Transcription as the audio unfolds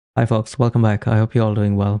Hi, folks. Welcome back. I hope you're all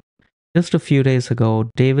doing well. Just a few days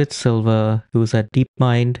ago, David Silver, who's at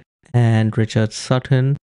DeepMind, and Richard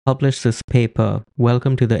Sutton published this paper,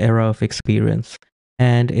 Welcome to the Era of Experience.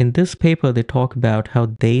 And in this paper, they talk about how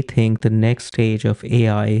they think the next stage of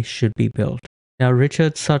AI should be built. Now,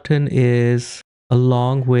 Richard Sutton is,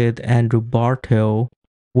 along with Andrew Barto,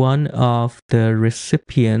 one of the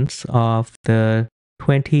recipients of the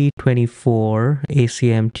 2024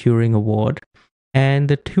 ACM Turing Award. And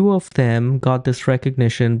the two of them got this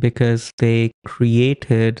recognition because they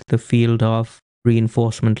created the field of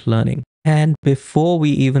reinforcement learning. And before we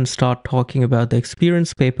even start talking about the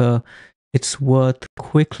experience paper, it's worth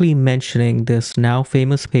quickly mentioning this now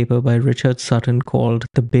famous paper by Richard Sutton called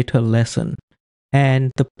The Bitter Lesson.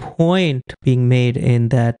 And the point being made in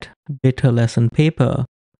that bitter lesson paper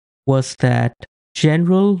was that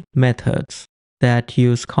general methods that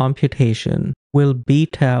use computation will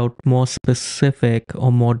beat out more specific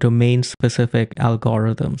or more domain specific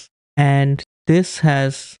algorithms. And this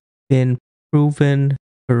has been proven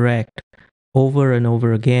correct over and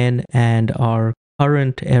over again. And our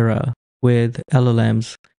current era with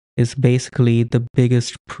LLMs is basically the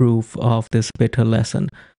biggest proof of this bitter lesson.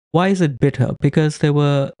 Why is it bitter? Because there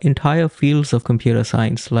were entire fields of computer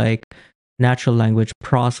science like natural language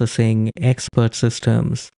processing, expert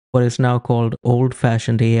systems, what is now called old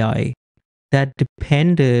fashioned AI, that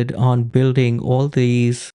depended on building all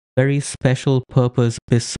these very special purpose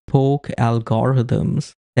bespoke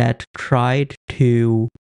algorithms that tried to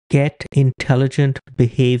get intelligent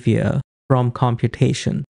behavior from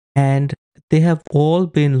computation. And they have all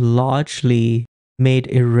been largely made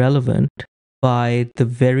irrelevant by the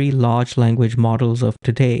very large language models of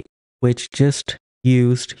today, which just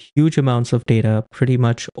used huge amounts of data, pretty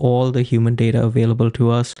much all the human data available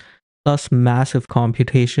to us, plus massive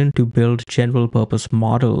computation to build general purpose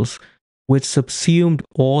models, which subsumed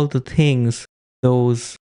all the things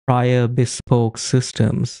those prior bespoke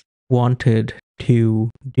systems wanted to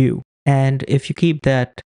do. And if you keep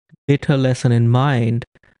that bitter lesson in mind,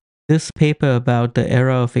 this paper about the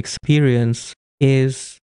era of experience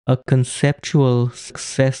is a conceptual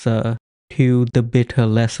successor to the bitter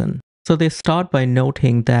lesson. So they start by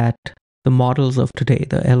noting that the models of today,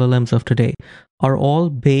 the LLMs of today, are all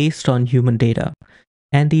based on human data.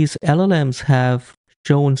 And these LLMs have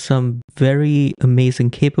shown some very amazing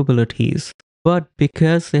capabilities. But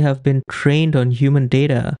because they have been trained on human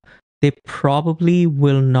data, they probably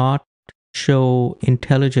will not show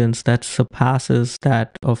intelligence that surpasses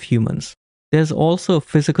that of humans. There's also a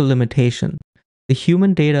physical limitation. The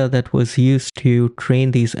human data that was used to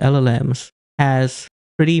train these LLMs has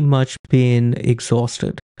pretty much been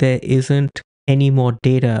exhausted. There isn't any more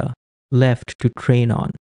data left to train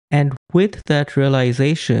on. And with that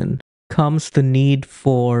realization comes the need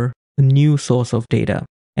for a new source of data.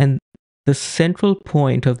 And the central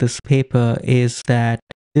point of this paper is that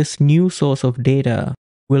this new source of data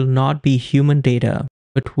will not be human data,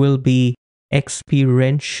 but will be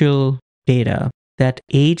experiential data that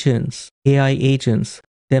agents, AI agents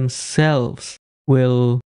themselves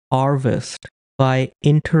will harvest by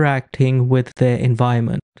interacting with their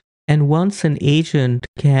environment. And once an agent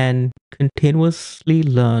can continuously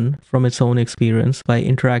learn from its own experience by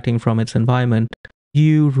interacting from its environment,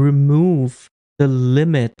 you remove the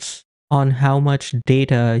limits on how much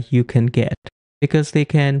data you can get because they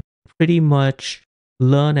can pretty much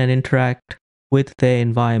learn and interact with their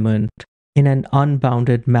environment in an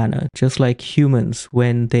unbounded manner, just like humans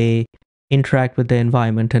when they interact with their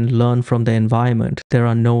environment and learn from the environment. There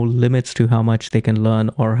are no limits to how much they can learn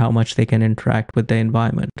or how much they can interact with the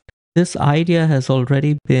environment. This idea has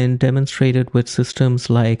already been demonstrated with systems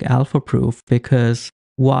like AlphaProof because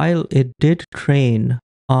while it did train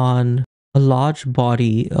on a large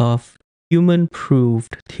body of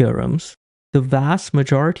human-proved theorems, the vast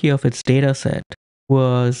majority of its dataset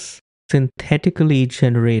was synthetically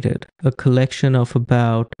generated, a collection of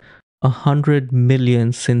about 100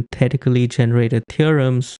 million synthetically generated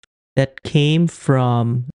theorems that came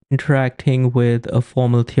from interacting with a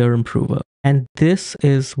formal theorem prover. And this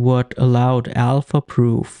is what allowed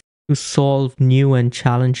AlphaProof to solve new and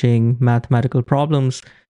challenging mathematical problems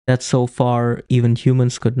that so far even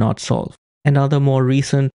humans could not solve. Another more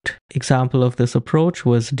recent example of this approach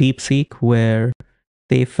was DeepSeek, where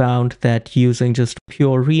they found that using just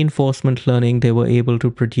pure reinforcement learning, they were able to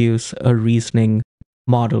produce a reasoning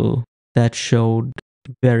model that showed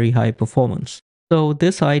very high performance. So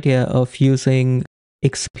this idea of using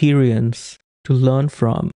experience to learn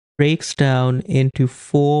from breaks down into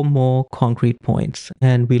four more concrete points,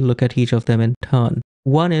 and we look at each of them in turn.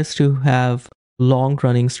 One is to have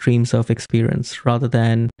long-running streams of experience rather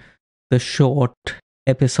than the short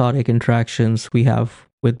episodic interactions we have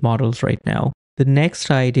with models right now. The next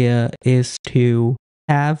idea is to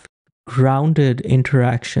have grounded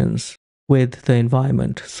interactions with the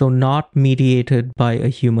environment, so not mediated by a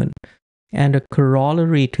human. And a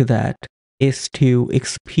corollary to that is to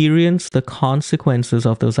experience the consequences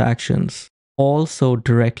of those actions also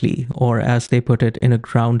directly, or as they put it, in a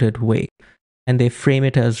grounded way. And they frame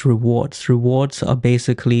it as rewards. Rewards are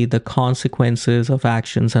basically the consequences of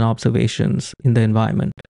actions and observations in the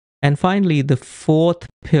environment. And finally, the fourth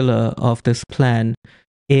pillar of this plan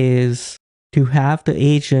is to have the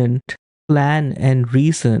agent plan and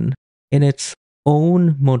reason in its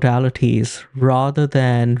own modalities rather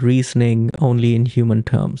than reasoning only in human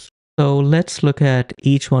terms. So let's look at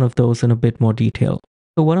each one of those in a bit more detail.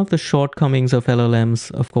 So one of the shortcomings of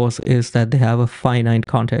LLMs, of course, is that they have a finite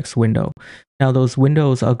context window. Now, those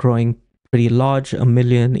windows are growing pretty large, 1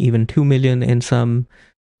 million, even 2 million in some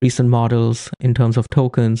recent models in terms of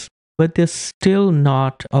tokens, but they're still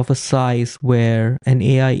not of a size where an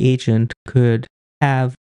AI agent could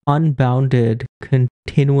have unbounded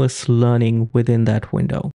continuous learning within that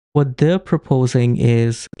window. What they're proposing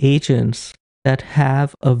is agents that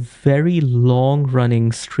have a very long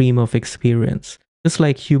running stream of experience, just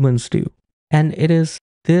like humans do. And it is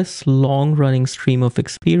this long running stream of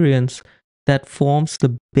experience that forms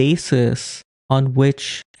the basis on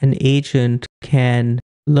which an agent can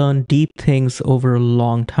learn deep things over a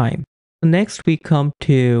long time. Next, we come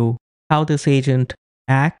to how this agent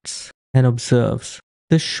acts and observes.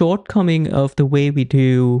 The shortcoming of the way we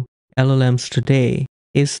do LLMs today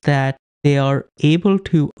is that they are able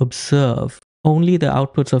to observe only the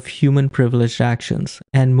outputs of human privileged actions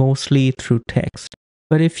and mostly through text.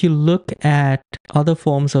 But if you look at other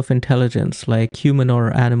forms of intelligence, like human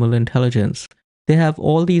or animal intelligence, they have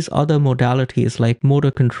all these other modalities like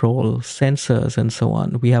motor control, sensors, and so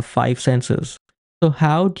on. We have 5 senses. So,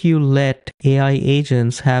 how do you let AI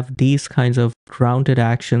agents have these kinds of grounded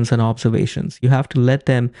actions and observations? You have to let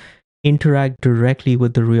them interact directly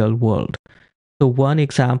with the real world. So, one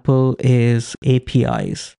example is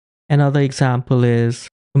APIs, another example is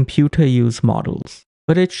computer use models.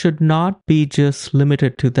 But it should not be just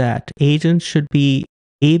limited to that. Agents should be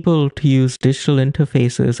able to use digital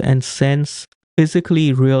interfaces and sense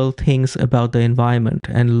physically real things about the environment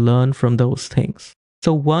and learn from those things.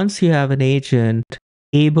 So once you have an agent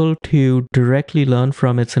able to directly learn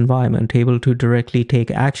from its environment, able to directly take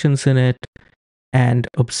actions in it and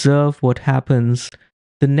observe what happens,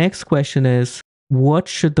 the next question is, what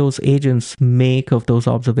should those agents make of those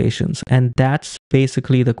observations? And that's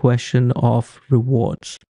basically the question of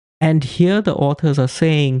rewards. And here the authors are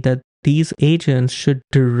saying that these agents should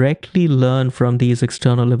directly learn from these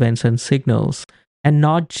external events and signals, and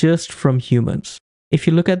not just from humans. If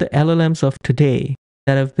you look at the LLMs of today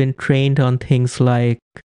that have been trained on things like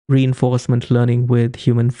reinforcement learning with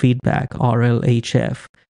human feedback, RLHF,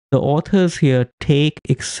 the authors here take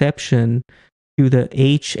exception to the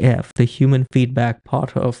HF, the human feedback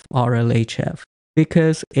part of RLHF,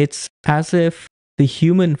 because it's as if the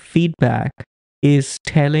human feedback is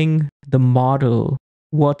telling the model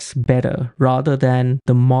what's better rather than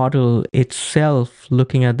the model itself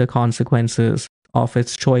looking at the consequences of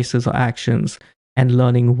its choices or actions and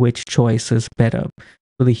learning which choice is better.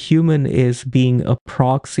 So the human is being a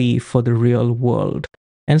proxy for the real world.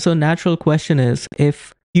 And so natural question is,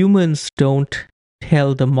 if humans don't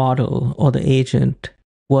tell the model or the agent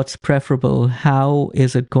what's preferable, how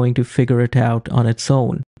is it going to figure it out on its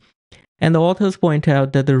own? And the authors point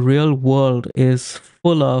out that the real world is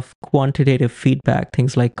full of quantitative feedback,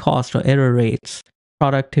 things like cost or error rates,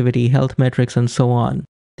 productivity, health metrics, and so on,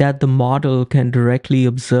 that the model can directly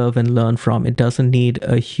observe and learn from. It doesn't need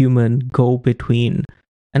a human go between.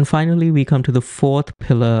 And finally, we come to the fourth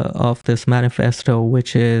pillar of this manifesto,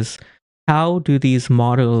 which is how do these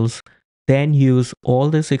models then use all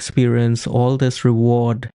this experience, all this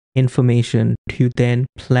reward information to then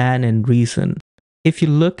plan and reason? If you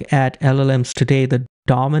look at LLMs today, the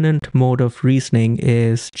dominant mode of reasoning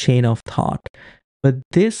is chain of thought. But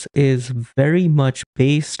this is very much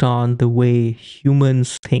based on the way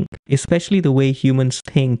humans think, especially the way humans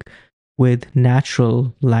think with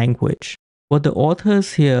natural language. What the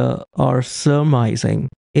authors here are surmising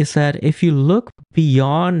is that if you look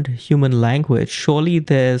beyond human language, surely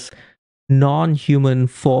there's non-human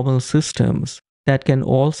formal systems that can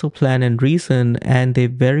also plan and reason, and they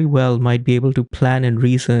very well might be able to plan and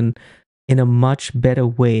reason in a much better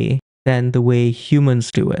way than the way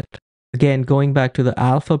humans do it. Again, going back to the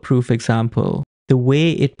alpha proof example, the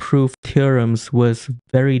way it proved theorems was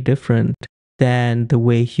very different than the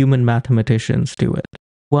way human mathematicians do it.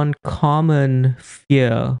 One common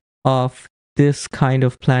fear of this kind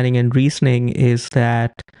of planning and reasoning is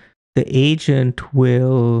that the agent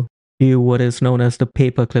will do what is known as the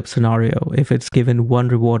paperclip scenario. If it's given one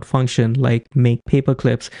reward function, like make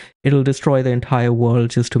paperclips, it'll destroy the entire world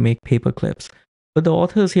just to make paperclips. But the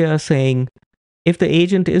authors here are saying if the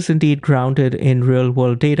agent is indeed grounded in real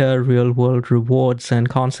world data, real world rewards and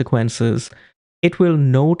consequences, it will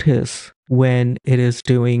notice when it is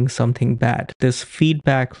doing something bad. This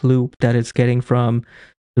feedback loop that it's getting from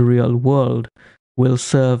the real world will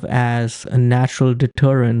serve as a natural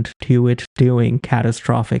deterrent to it doing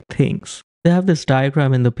catastrophic things. They have this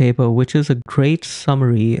diagram in the paper, which is a great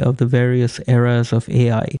summary of the various eras of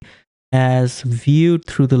AI as viewed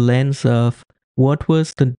through the lens of what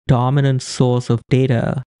was the dominant source of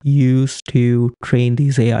data used to train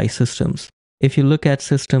these AI systems. If you look at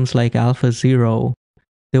systems like AlphaZero,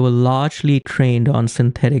 they were largely trained on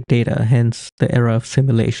synthetic data, hence the era of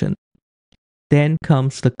simulation. Then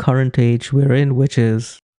comes the current age we're in, which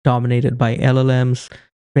is dominated by LLMs,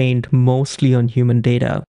 trained mostly on human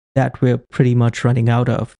data that we're pretty much running out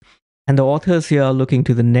of. And the authors here are looking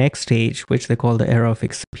to the next stage, which they call the era of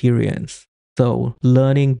experience. So,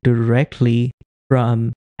 learning directly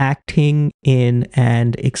from acting in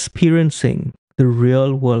and experiencing the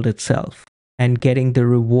real world itself and getting the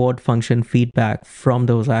reward function feedback from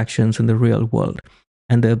those actions in the real world.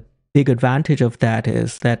 And the big advantage of that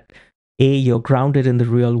is that A, you're grounded in the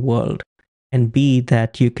real world, and B,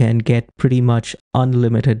 that you can get pretty much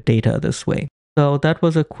unlimited data this way. So that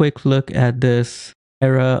was a quick look at this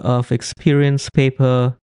era of experience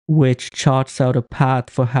paper, which charts out a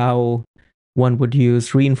path for how one would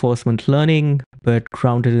use reinforcement learning, but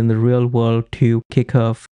grounded in the real world to kick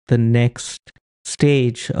off the next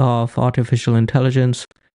stage of artificial intelligence.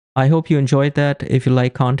 I hope you enjoyed that. If you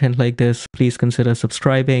like content like this, please consider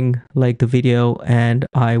subscribing, like the video, and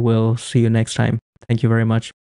I will see you next time. Thank you very much.